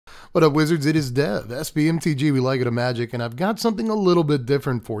What up, Wizards? It is Dev, SBMTG, we like it a magic, and I've got something a little bit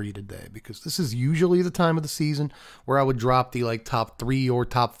different for you today, because this is usually the time of the season where I would drop the top 3 or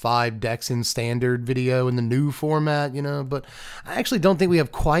top 5 decks in standard video in the new format, but I actually don't think we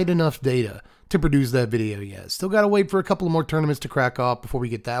have quite enough data to produce that video yet. Still gotta wait for a couple of more tournaments to crack off before we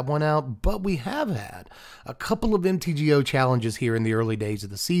get that one out, but we have had a couple of MTGO challenges here in the early days of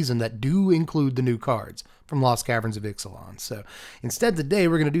the season that do include the new cards from Lost Caverns of Ixalan. So instead today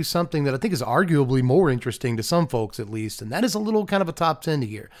we're going to do something that I think is arguably more interesting to some folks at least, and that is a little kind of a top 10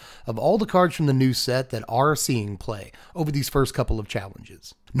 here of all the cards from the new set that are seeing play over these first couple of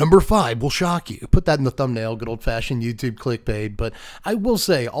challenges. Number 5 will shock you. Put that in the thumbnail, good old-fashioned YouTube clickbait, but I will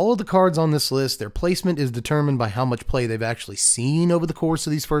say all of the cards on this list, their placement is determined by how much play they've actually seen over the course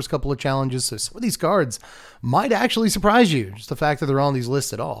of these first couple of challenges, so some of these cards might actually surprise you, just the fact that they're on these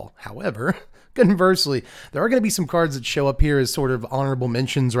lists at all. However, conversely, there are going to be some cards that show up here as sort of honorable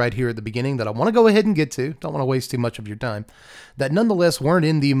mentions right here at the beginning that I want to go ahead and get to, don't want to waste too much of your time, that nonetheless weren't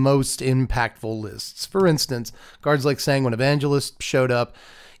in the most impactful lists. For instance, cards like Sanguine Evangelist showed up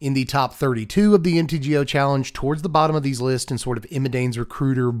in the top 32 of the MTGO challenge towards the bottom of these lists, and sort of Imidane's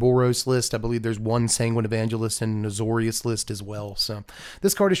Recruiter Boros list. I believe there's one Sanguine Evangelist and an Azorius list as well. So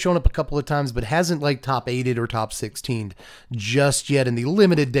this card has shown up a couple of times, but hasn't top 8'd or top 16'd just yet in the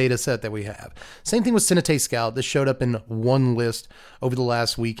limited data set that we have. Same thing with Sinate Scout. This showed up in one list over the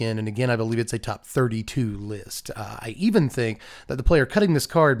last weekend, and again, I believe it's a top 32 list. I even think that the player cutting this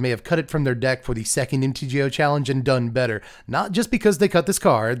card may have cut it from their deck for the second MTGO challenge and done better. Not just because they cut this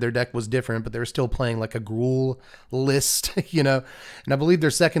card, their deck was different, but they were still playing like a Gruul list, and I believe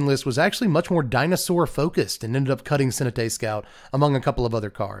their second list was actually much more dinosaur focused and ended up cutting Sinate Scout among a couple of other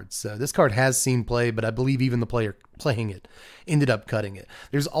cards. So this card has seen play, but I believe even the player playing it ended up cutting it.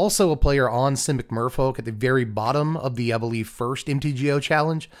 There's also a player on Simic Merfolk at the very bottom of the, I believe, first MTGO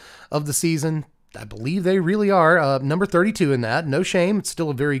challenge of the season. I believe they really are number 32 in that. No shame. It's still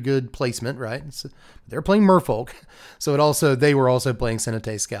a very good placement, right? They're playing Merfolk. So they were also playing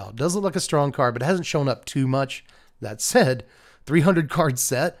Sinate Scout. Does look like a strong card, but it hasn't shown up too much. That said, 300 card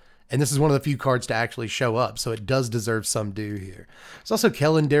set, and this is one of the few cards to actually show up, so it does deserve some due here. There's also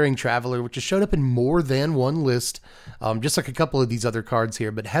Kellen Daring Traveler, which has showed up in more than one list, just like a couple of these other cards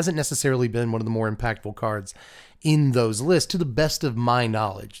here, but hasn't necessarily been one of the more impactful cards in those lists, to the best of my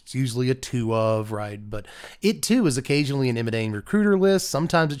knowledge. It's usually a 2 of, right? But it too is occasionally an Imidane Recruiter list.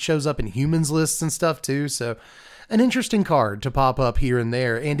 Sometimes it shows up in Humans lists and stuff too, so an interesting card to pop up here and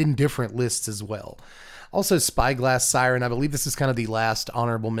there, and in different lists as well. Also, Spyglass Siren, I believe this is kind of the last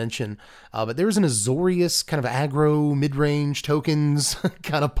honorable mention, but there's an Azorius kind of aggro mid-range tokens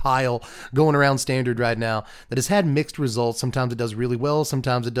kind of pile going around standard right now that has had mixed results. Sometimes it does really well,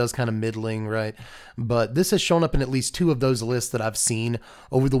 sometimes it does kind of middling, right? But this has shown up in at least 2 of those lists that I've seen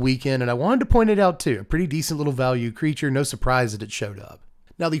over the weekend, and I wanted to point it out too. A pretty decent little value creature, no surprise that it showed up.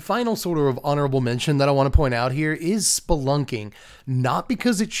 Now, the final sort of honorable mention that I want to point out here is Spelunking, not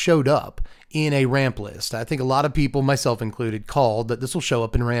because it showed up in a ramp list. I think a lot of people, myself included, called that this will show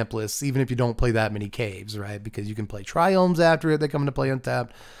up in ramp lists, even if you don't play that many caves, right? Because you can play Triomes after it, they come into play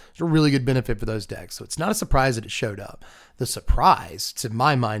untapped. It's a really good benefit for those decks, so it's not a surprise that it showed up. The surprise, to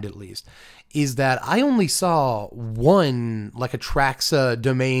my mind at least, is that I only saw one, like a Traxa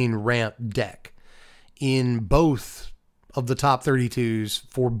domain ramp deck in both of the top 32s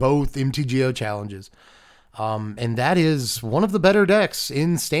for both MTGO challenges. And that is one of the better decks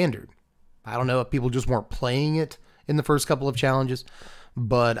in standard. I don't know if people just weren't playing it in the first couple of challenges,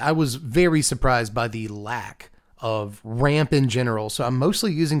 but I was very surprised by the lack of ramp in general. So I'm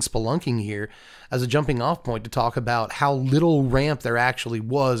mostly using Spelunking here as a jumping off point to talk about how little ramp there actually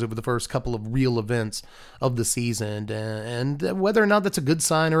was over the first couple of real events of the season, and whether or not that's a good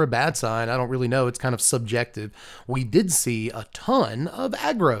sign or a bad sign, I don't really know. It's kind of subjective. We did see a ton of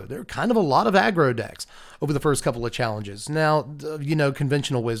aggro. There are kind of a lot of aggro decks over the first couple of challenges. Now,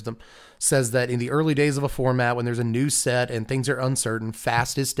 conventional wisdom says that in the early days of a format, when there's a new set and things are uncertain,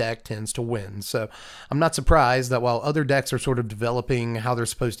 fastest deck tends to win. So I'm not surprised that while other decks are sort of developing how they're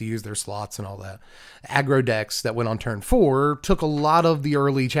supposed to use their slots and all that, aggro decks that went on turn 4 took a lot of the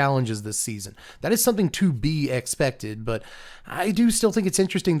early challenges this season. That is something to be expected, but I do still think it's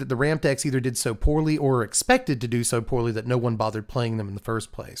interesting that the ramp decks either did so poorly or expected to do so poorly that no one bothered playing them in the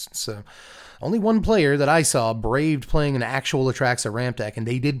first place. So only one player that I saw braved playing an actual Atraxa ramp deck, and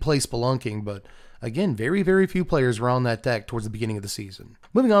they did play Spelunking, but again, very, very few players were on that deck towards the beginning of the season.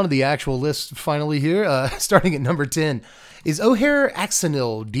 Moving on to the actual list finally here, starting at number 10, is O'Hare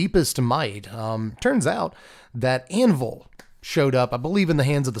Axonil Deepest Might. Turns out that Anvil showed up, I believe, in the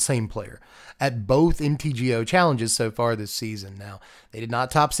hands of the same player at both MTGO challenges so far this season. Now, they did not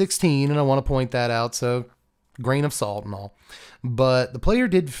top 16, and I want to point that out, so grain of salt and all. But the player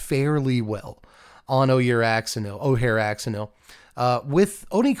did fairly well on O'Hare Axonil. With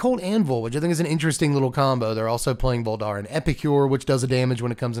Oni Cold Anvil, which I think is an interesting little combo. They're also playing Voldar and Epicure, which does a damage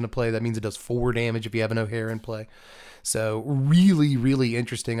when it comes into play. That means it does 4 damage if you have an O'Hare in play. So really, really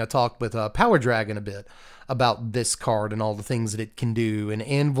interesting. I talked with Power Dragon a bit about this card and all the things that it can do. And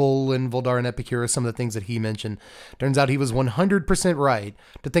Anvil and Voldar and Epicure are some of the things that he mentioned. Turns out he was 100% right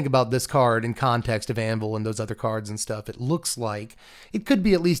to think about this card in context of Anvil and those other cards and stuff. It looks like it could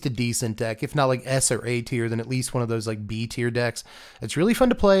be at least a decent deck, if not like S or A tier, then at least one of those like B tier decks. It's really fun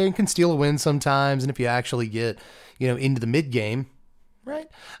to play and can steal a win sometimes. And if you actually get, into the mid game, right?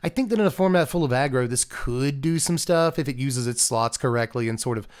 I think that in a format full of aggro, this could do some stuff if it uses its slots correctly and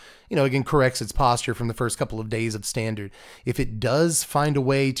sort of, again, corrects its posture from the first couple of days of Standard. If it does find a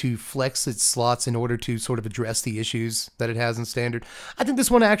way to flex its slots in order to sort of address the issues that it has in Standard, I think this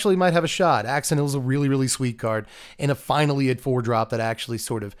one actually might have a shot. Axonil is a really, really sweet card, and a finally at 4-drop that actually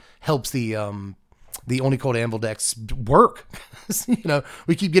sort of helps the Oni Cold Anvil decks work.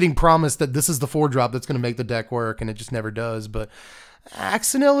 We keep getting promised that this is the 4-drop that's going to make the deck work, and it just never does, but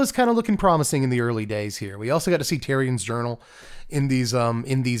Axonil is kind of looking promising in the early days here. We also got to see Tarian's Journal in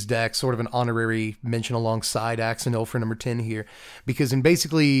these decks, sort of an honorary mention alongside Axonil for number 10 here, because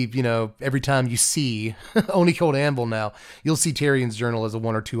basically, every time you see Oni Cold Anvil now, you'll see Tarian's Journal as a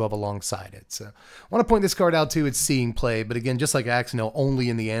 1 or 2 of alongside it. So I want to point this card out too. It's seeing play, but again, just like Axonil, only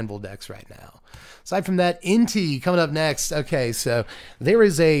in the Anvil decks right now. Aside from that, Inti coming up next. Okay, so there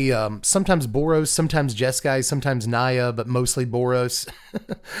is a sometimes Boros, sometimes Jeskai, sometimes Naya, but mostly Boros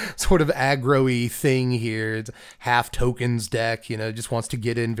sort of aggro-y thing here. It's half tokens deck, just wants to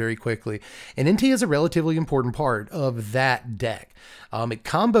get in very quickly. And Inti is a relatively important part of that deck. It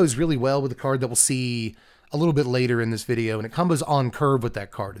combos really well with a card that we'll see a little bit later in this video, and it combos on curve with that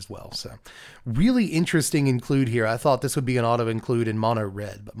card as well. So really interesting include here. I thought this would be an auto include in mono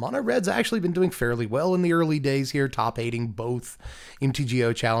red, but mono red's actually been doing fairly well in the early days here, top 8ing both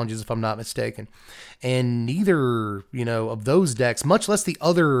MTGO challenges, if I'm not mistaken. And neither, of those decks, much less the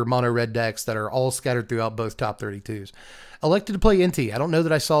other mono red decks that are all scattered throughout both top 32s, elected to play Inti. I don't know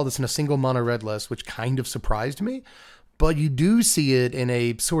that I saw this in a single mono red list, which kind of surprised me. But you do see it in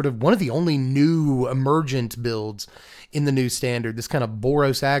a sort of one of the only new emergent builds in the new Standard. This kind of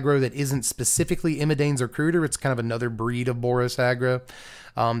Boros aggro that isn't specifically Imidane's or Recruiter. It's kind of another breed of Boros aggro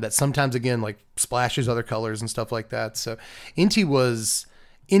that sometimes, again, like splashes other colors and stuff like that. So Inti was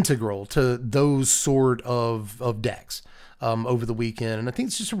integral to those sort of decks over the weekend. And I think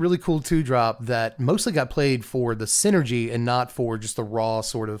it's just a really cool 2-drop that mostly got played for the synergy and not for just the raw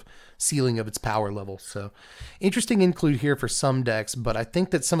sort of ceiling of its power level. So interesting include here for some decks, but I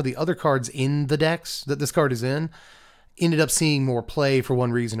think that some of the other cards in the decks that this card is in ended up seeing more play for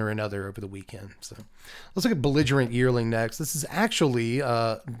one reason or another over the weekend. So let's look at Belligerent Yearling next. This is actually,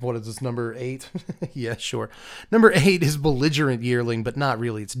 what is this, number 8? Yeah, sure. Number 8 is Belligerent Yearling, but not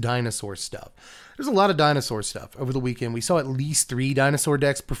really. It's dinosaur stuff. There's a lot of dinosaur stuff over the weekend. We saw at least 3 dinosaur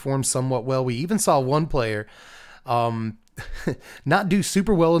decks perform somewhat well. We even saw one player not do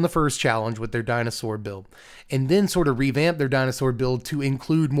super well in the first challenge with their dinosaur build, and then sort of revamp their dinosaur build to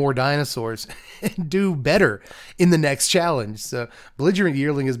include more dinosaurs and do better in the next challenge. So Belligerent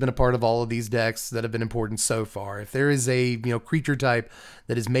Yearling has been a part of all of these decks that have been important so far. If there is a creature type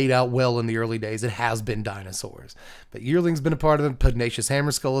that is made out well in the early days, it has been dinosaurs. But Yearling's been a part of them. Pugnacious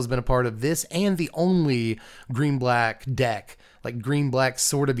Hammerskull has been a part of this, and the only green-black deck, like green-black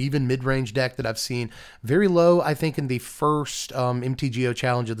sort of even mid-range deck that I've seen very low, I think, in the first MTGO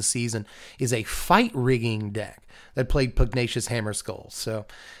challenge of the season, is a fight rigging deck that played Pugnacious Hammerskull. So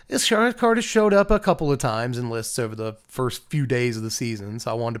this card has showed up a couple of times in lists over the first few days of the season,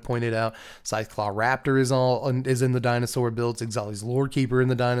 so I wanted to point it out. Scytheclaw Raptor is in the dinosaur builds, Exali's Lorekeeper in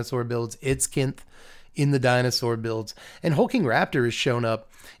the dinosaur builds, Itzkinth in the dinosaur builds, and Hulking Raptor has shown up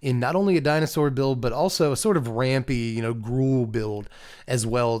in not only a dinosaur build, but also a sort of rampy, Gruul build as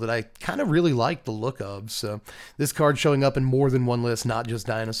well that I kind of really like the look of. So this card showing up in more than one list, not just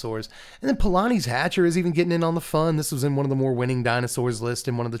dinosaurs. And then Polani's Hatcher is even getting in on the fun. This was in one of the more winning dinosaurs list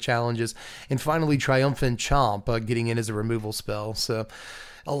in one of the challenges. And finally, Triumphant Chomp getting in as a removal spell. So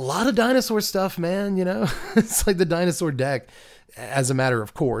a lot of dinosaur stuff, man, It's like the dinosaur deck, as a matter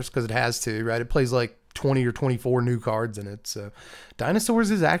of course, because it has to, right? It plays like 20 or 24 new cards in it. So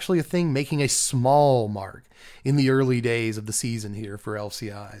dinosaurs is actually a thing making a small mark in the early days of the season here for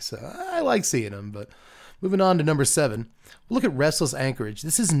LCI. So I like seeing them. But moving on to number 7, we'll look at Restless Anchorage.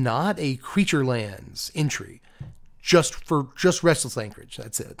 This is not a Creature Lands entry. just Restless Anchorage.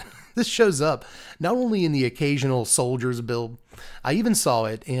 That's it. This shows up not only in the occasional Soldiers build, I even saw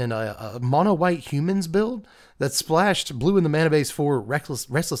it in a mono white Humans build that splashed blue in the mana base for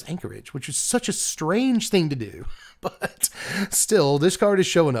Restless Anchorage, which is such a strange thing to do. But still, this card is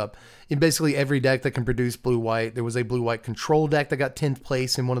showing up in basically every deck that can produce blue-white. There was a blue-white control deck that got 10th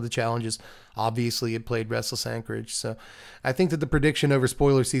place in one of the challenges. Obviously, it played Restless Anchorage. So I think that the prediction over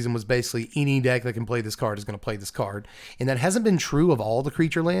spoiler season was basically any deck that can play this card is going to play this card. And that hasn't been true of all the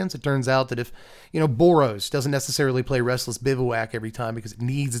creature lands. It turns out that if, Boros doesn't necessarily play Restless Bivouac every time because it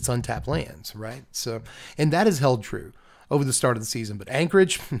needs its untapped lands, right? So, and that has held true over the start of the season. But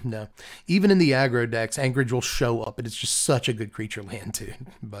Anchorage, no. Even in the aggro decks, Anchorage will show up, and it's just such a good creature land, too.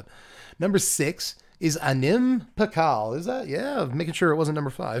 But number 6 is Anim Pakal. Is that? Yeah, making sure it wasn't number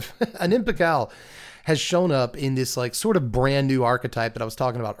 5. Anim Pakal has shown up in this like sort of brand new archetype that I was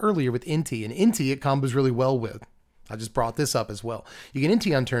talking about earlier with Inti. And Inti it combos really well with. I just brought this up as well. You get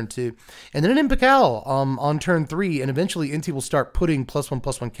Inti on turn 2, and then an Impakal on turn 3, and eventually Inti will start putting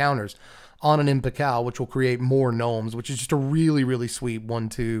 +1/+1 counters on an Impakal, which will create more gnomes, which is just a really, really sweet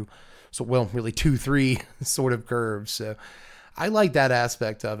 1/2, so well, really 2/3 sort of curve. So I like that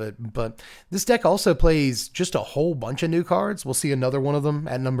aspect of it, but this deck also plays just a whole bunch of new cards. We'll see another one of them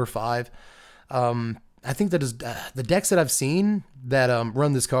at number 5. I think that is the decks that I've seen that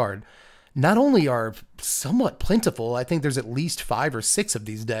run this card not only are somewhat plentiful, I think there's at least 5 or 6 of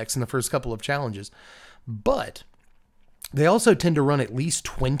these decks in the first couple of challenges, but they also tend to run at least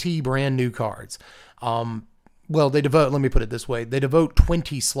 20 brand new cards. Well, they devote, let me put it this way, they devote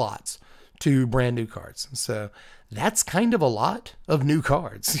 20 slots to brand new cards. So that's kind of a lot of new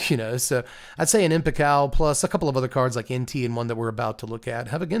cards, So I'd say an Impakal plus a couple of other cards like NT and one that we're about to look at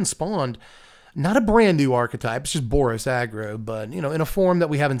have again spawned not a brand new archetype, it's just Boros aggro, but, in a form that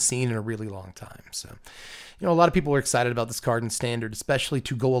we haven't seen in a really long time. So, a lot of people are excited about this card in Standard, especially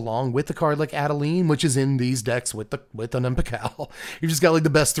to go along with the card like Adeline, which is in these decks with an Impakal. You've just got like the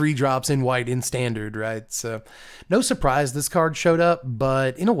best 3 drops in white in Standard, right? So, no surprise this card showed up,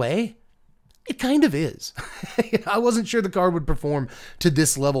 but in a way, it kind of is. I wasn't sure the card would perform to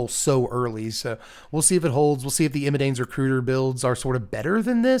this level so early, so we'll see if it holds. We'll see if the Imidane's Recruiter builds are sort of better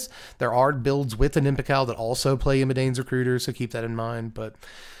than this. There are builds with an Impakal that also play Imidane's Recruiter, so keep that in mind. But,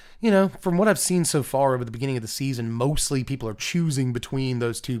 from what I've seen so far over the beginning of the season, mostly people are choosing between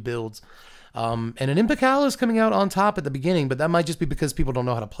those 2 builds. And an Impakal is coming out on top at the beginning, but that might just be because people don't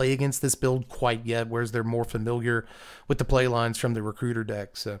know how to play against this build quite yet, whereas they're more familiar with the play lines from the Recruiter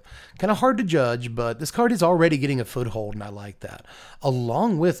deck. So kind of hard to judge, but this card is already getting a foothold, and I like that.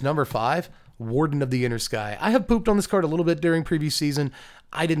 Along with number 5, Warden of the Inner Sky. I have pooped on this card a little bit during previous season.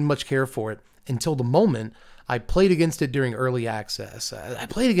 I didn't much care for it until the moment I played against it during early access. I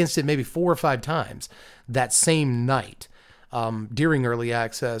played against it maybe 4 or 5 times that same night. During early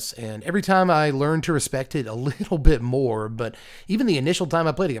access, and every time I learned to respect it a little bit more, but even the initial time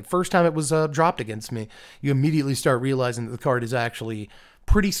I played it, first time it was dropped against me, you immediately start realizing that the card is actually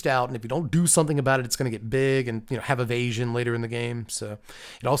pretty stout, and if you don't do something about it, it's going to get big and have evasion later in the game. So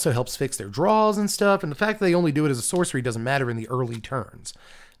it also helps fix their draws and stuff, and the fact that they only do it as a sorcery doesn't matter in the early turns.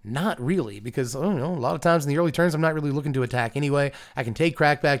 Not really, because a lot of times in the early turns, I'm not really looking to attack anyway. I can take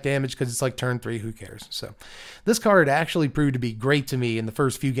crackback damage because it's like turn 3, who cares? So this card actually proved to be great to me in the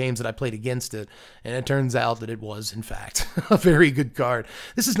first few games that I played against it, and it turns out that it was, in fact, a very good card.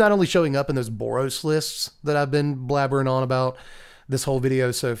 This is not only showing up in those Boros lists that I've been blabbering on about this whole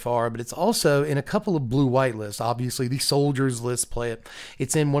video so far, but it's also in a couple of blue-white lists. Obviously, the Soldiers list play it.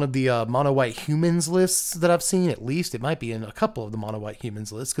 It's in one of the mono-white Humans lists that I've seen, at least. It might be in a couple of the mono-white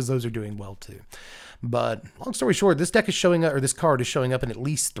Humans lists, because those are doing well, too. But long story short, this deck is showing up, or this card is showing up in at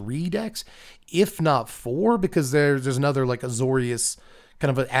least 3 decks, if not 4, because there's another, like, Azorius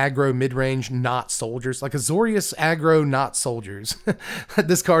kind of an aggro mid-range, not Soldiers. Like Azorius aggro, not Soldiers.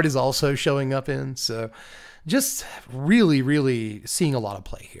 This card is also showing up in, so just really, really seeing a lot of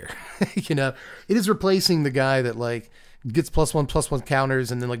play here. It is replacing the guy that like gets +1/+1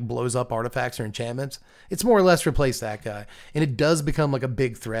 counters and then like blows up artifacts or enchantments. It's more or less replaced that guy, and it does become like a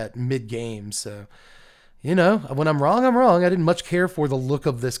big threat mid-game. So, when I'm wrong, I'm wrong. I didn't much care for the look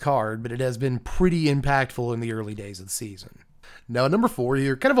of this card, but it has been pretty impactful in the early days of the season. Now, number 4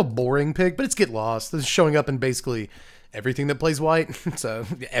 here, kind of a boring pick, but it's Get Lost. This is showing up in basically everything that plays white. So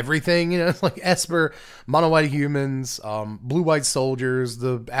everything, it's like Esper, mono-white Humans, blue-white Soldiers,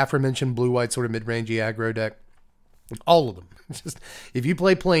 the aforementioned blue-white sort of mid-rangey aggro deck. All of them. Just if you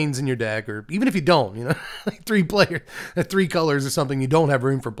play planes in your deck, or even if you don't, like 3 colors or something, you don't have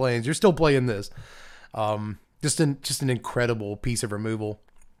room for planes, you're still playing this. Just an incredible piece of removal,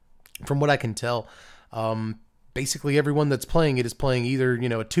 from what I can tell. basically everyone that's playing it is playing either, you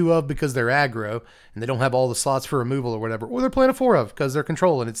know, a 2 of because they're aggro and they don't have all the slots for removal or whatever, or they're playing a 4 of because they're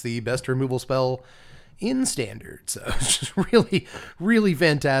control and it's the best removal spell in Standard. So it's just really, really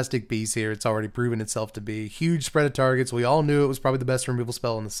fantastic piece here. It's already proven itself to be. Huge spread of targets. We all knew it was probably the best removal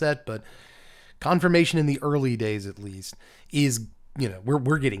spell in the set, but confirmation in the early days at least is, you know,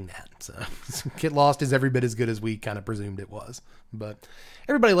 we're getting that. So Get Lost is every bit as good as we kind of presumed it was. But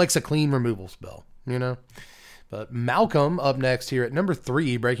everybody likes a clean removal spell, you know? But Malcolm up next here at number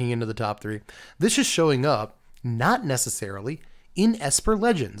 3, breaking into the top 3. This is showing up not necessarily in Esper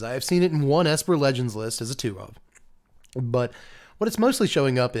Legends. I have seen it in one Esper Legends list as a 2 of. But what it's mostly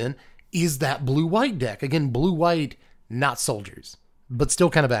showing up in is that blue-white deck. Again, blue-white, not soldiers, but still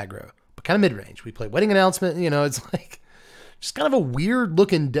kind of aggro, but kind of mid-range. We play Wedding Announcement, you know, it's like just kind of a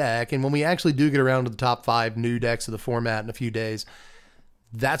weird-looking deck. And when we actually do get around to the top 5 new decks of the format in a few days,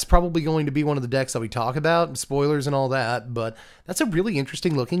 that's probably going to be one of the decks that we talk about, spoilers and all that, but that's a really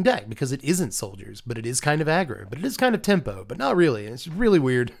interesting looking deck because it isn't soldiers, but it is kind of aggro, but it is kind of tempo, but not really. It's really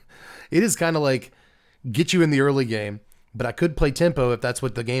weird. It is kind of like get you in the early game, but I could play tempo if that's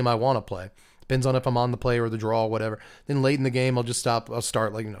what the game I want to play. Depends on if I'm on the play or the draw or whatever. Then late in the game, I'll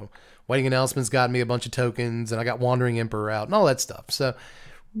start like, you know, Wedding Announcements got me a bunch of tokens and I got Wandering Emperor out and all that stuff. So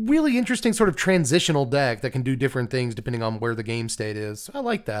really interesting sort of transitional deck that can do different things depending on where the game state is. So I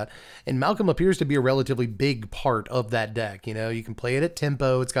like that. And Malcolm appears to be a relatively big part of that deck. You know, you can play it at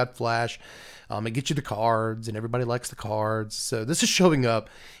tempo. It's got flash. It gets you the cards, and everybody likes the cards. So this is showing up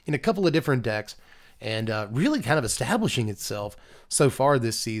in a couple of different decks and really kind of establishing itself so far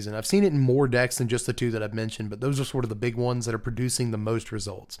this season. I've seen it in more decks than just the 2 that I've mentioned, but those are sort of the big ones that are producing the most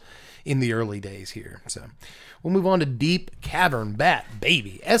results in the early days here. So we'll move on to Deep Cavern Bat,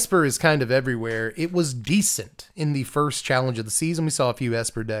 baby. Esper is kind of everywhere. It was decent in the first challenge of the season. We saw a few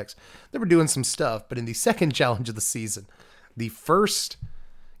Esper decks that were doing some stuff, but in the second challenge of the season, the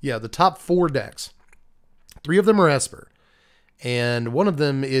top 4 decks, 3 of them are Esper. And one of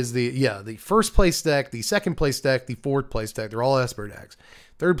them is the first place deck, the second place deck, the fourth place deck. They're all Esper decks.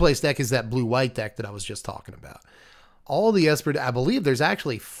 Third place deck is that blue-white deck that I was just talking about. All the Esper, I believe there's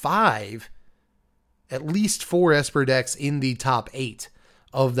actually at least 4 Esper decks in the top 8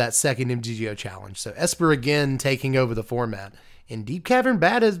 of that second MTGO challenge. So Esper again taking over the format. And Deep Cavern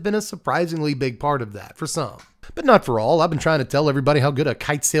Bat has been a surprisingly big part of that for some. But not for all. I've been trying to tell everybody how good a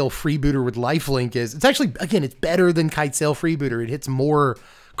Kitesail Freebooter with lifelink is. It's actually, again, it's better than Kitesail Freebooter. It hits more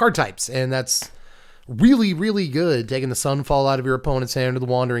card types, and that's really, really good, taking the Sunfall out of your opponent's hand or the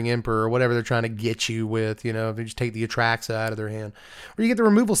Wandering Emperor or whatever they're trying to get you with, you know, if they just take the Atraxa out of their hand. Or you get the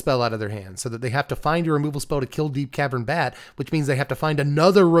removal spell out of their hand so that they have to find your removal spell to kill Deep Cavern Bat, which means they have to find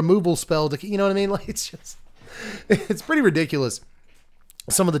another removal spell to, you know what I mean? Like, it's pretty ridiculous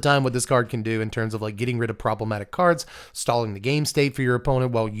some of the time what this card can do in terms of like getting rid of problematic cards, stalling the game state for your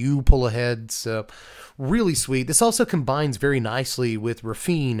opponent while you pull ahead. So really sweet. This also combines very nicely with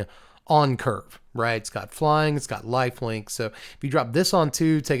Rafine on curve, right? It's got flying, it's got lifelink. So if you drop this on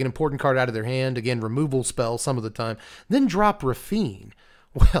 2, take an important card out of their hand, again, removal spell some of the time, then drop Rafine.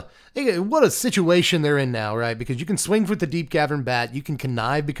 Well, what a situation they're in now, right? Because you can swing with the Deep Cavern Bat, you can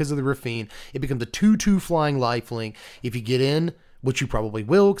connive because of the Rafine. It becomes a 2/2 flying lifelink. If you get in, which you probably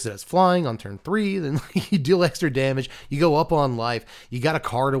will because it has flying on turn 3, then you deal extra damage, you go up on life, you got a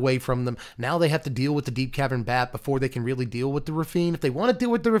card away from them. Now they have to deal with the Deep Cavern Bat before they can really deal with the Rafine. If they want to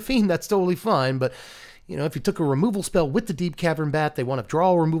deal with the Rafine, that's totally fine, but you know, if you took a removal spell with the Deep Cavern Bat, they want to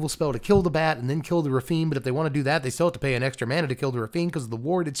draw a removal spell to kill the bat and then kill the Rafine, but if they want to do that, they still have to pay an extra mana to kill the Rafine because of the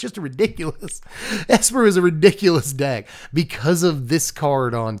ward. It's just a ridiculous. Esper is a ridiculous deck because of this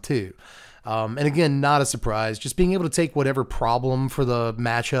card on 2. And again, not a surprise. Just being able to take whatever problem for the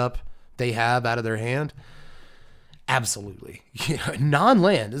matchup they have out of their hand. Absolutely.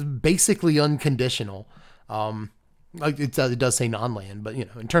 Non-land is basically unconditional. Like it does say non-land, but you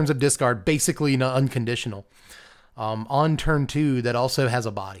know, in terms of discard, basically unconditional. On turn 2, that also has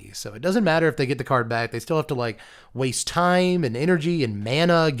a body. So it doesn't matter if they get the card back. They still have to like waste time and energy and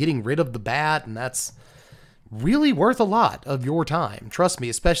mana getting rid of the bat, and that's really worth a lot of your time. Trust me,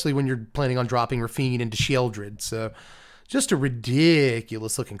 especially when you're planning on dropping Rafine into Sheoldred. So just a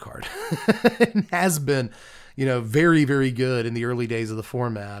ridiculous looking card. It has been, you know, very, very good in the early days of the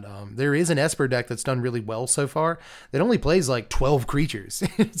format. There is an Esper deck that's done really well so far that only plays like 12 creatures.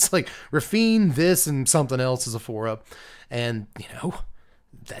 It's like Rafine, this, and something else is a 4-up. And, you know,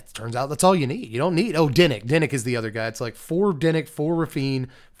 that turns out that's all you need. You don't need, Dinnick. Dinnick is the other guy. It's like 4 Dinnick, 4 Rafine,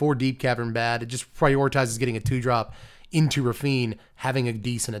 4 Deep Cavern Bat. It just prioritizes getting a 2-drop into Rafine, having a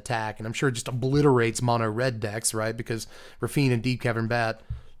decent attack. And I'm sure it just obliterates mono red decks, right? Because Rafine and Deep Cavern Bat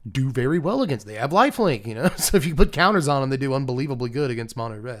do very well against. They have lifelink, you know, so if you put counters on them, they do unbelievably good against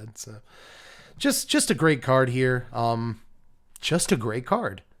mono red. So just a great card here. Just a great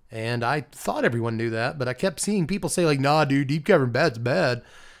card. And I thought everyone knew that, but I kept seeing people say like, nah, dude, Deep Cavern Bat's bad.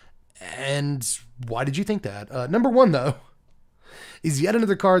 And why did you think that? Number one, though, is yet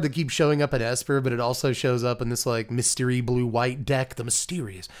another card that keeps showing up at Esper, but it also shows up in this like mystery blue-white deck, the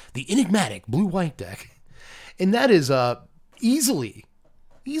mysterious, the enigmatic blue-white deck. And that is easily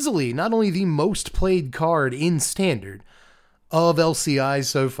not only the most played card in Standard of LCI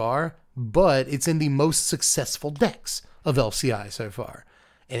so far, but it's in the most successful decks of LCI so far.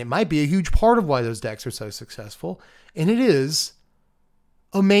 And it might be a huge part of why those decks are so successful. And it is,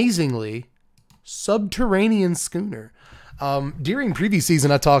 amazingly, Subterranean Schooner. During preview season,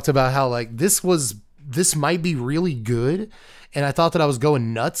 I talked about how like this might be really good. And I thought that I was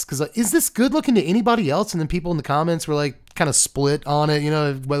going nuts because like, is this good looking to anybody else? And then people in the comments were like kind of split on it, you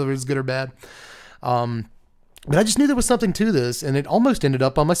know, whether it was good or bad. But I just knew there was something to this, and it almost ended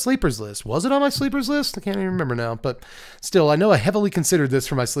up on my sleepers list. Was it on my sleepers list? I can't even remember now, but still, I know I heavily considered this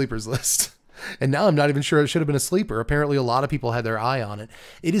for my sleepers list. And now I'm not even sure it should have been a sleeper. Apparently, a lot of people had their eye on it.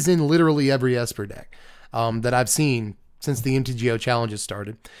 It is in literally every Esper deck that I've seen since the MTGO challenges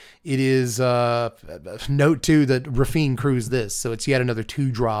started. It is, note too, that Rafine crews this, so it's yet another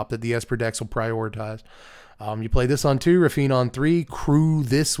 2-drop that the Esper decks will prioritize. You play this on 2, Rafine on 3, crew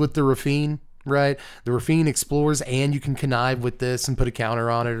this with the Rafine. Right, the Rafine explores, and you can connive with this and put a counter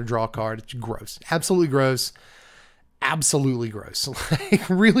on it or draw a card. It's gross, absolutely gross, absolutely gross. Like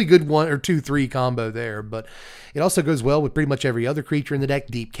really good 1 or 2, 3 combo there, but it also goes well with pretty much every other creature in the deck.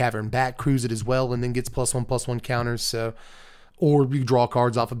 Deep Cavern Bat crews it as well, and then gets +1/+1 counters. So, or you draw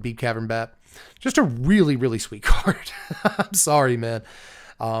cards off of Deep Cavern Bat. Just a really sweet card. I'm sorry, man.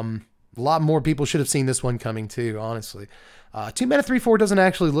 A lot more people should have seen this one coming too, honestly. 2 mana 3/4 doesn't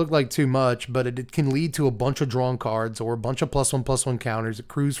actually look like too much, but it can lead to a bunch of drawn cards or a bunch of +1/+1 counters. It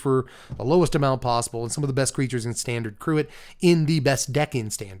crews for the lowest amount possible, and some of the best creatures in Standard crew it in the best deck in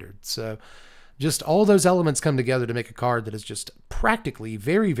Standard. So just all those elements come together to make a card that is just practically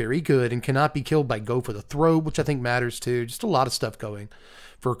very good and cannot be killed by Go for the Throat, which I think matters too. Just a lot of stuff going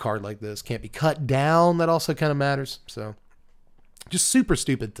for a card like this. Can't be cut down. That also kind of matters. So just super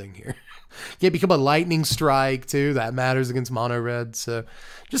stupid thing here. Can't become a lightning strike too. That matters against mono red. So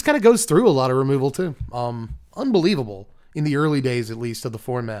just kind of goes through a lot of removal too. Unbelievable in the early days, at least, of the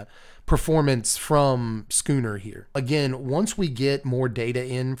format. Performance from Schooner here. Again, once we get more data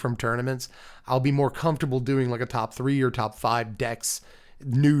in from tournaments, I'll be more comfortable doing like a top 3 or top 5 decks,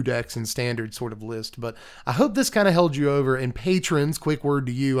 new decks and Standard sort of list. But I hope this kind of held you over. And patrons, quick word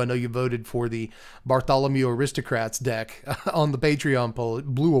to you. I know you voted for the Bartholomew Aristocrats deck on the Patreon poll. It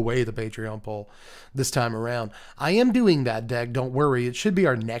blew away the Patreon poll this time around. I am doing that deck. Don't worry. It should be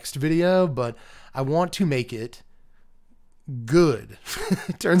our next video, but I want to make it good.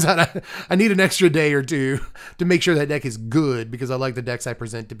 Turns out I need an extra day or two to make sure that deck is good, because I like the decks I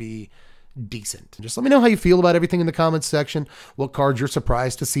present to be decent. Just let me know how you feel about everything in the comments section. What cards you're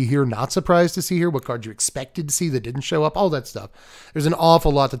surprised to see here, not surprised to see here, what cards you expected to see that didn't show up, all that stuff. There's an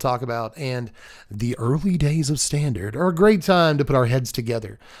awful lot to talk about, and the early days of Standard are a great time to put our heads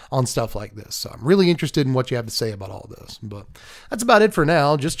together on stuff like this. So I'm really interested in what you have to say about all this. But that's about it for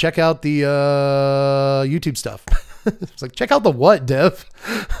now. Just check out the YouTube stuff. It's like, check out the what, Dev?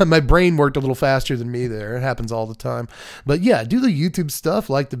 My brain worked a little faster than me there. It happens all the time. But yeah, do the YouTube stuff,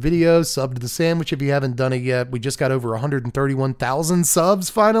 like the video, sub to the sandwich if you haven't done it yet. We just got over 131,000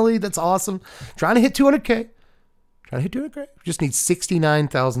 subs finally. That's awesome. Trying to hit 200K. Trying to hit 200K. We just need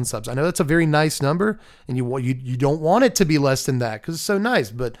 69,000 subs. I know that's a very nice number, and you don't want it to be less than that because it's so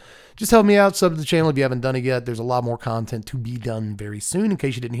nice, but just help me out. Sub to the channel if you haven't done it yet. There's a lot more content to be done very soon. In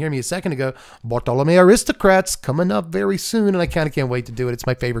case you didn't hear me a second ago, Bartholomew Aristocrats coming up very soon, and I kind of can't wait to do it. It's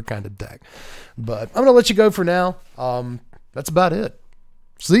my favorite kind of deck. But I'm going to let you go for now. That's about it.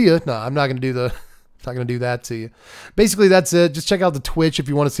 See ya. No, I'm not going to do that to you. Basically, that's it. Just check out the Twitch if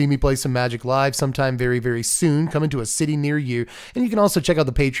you want to see me play some Magic live sometime very soon, coming to a city near you. And you can also check out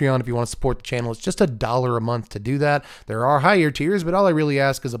the Patreon if you want to support the channel. It's just $1 a month to do that. There are higher tiers, but all I really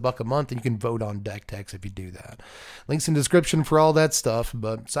ask is $1 a month, and you can vote on deck techs if you do that. Links in the description for all that stuff.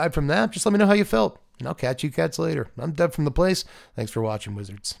 But aside from that, just let me know how you felt, and I'll catch you cats later. I'm Dev from The Place. Thanks for watching,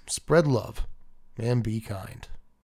 Wizards. Spread love and be kind.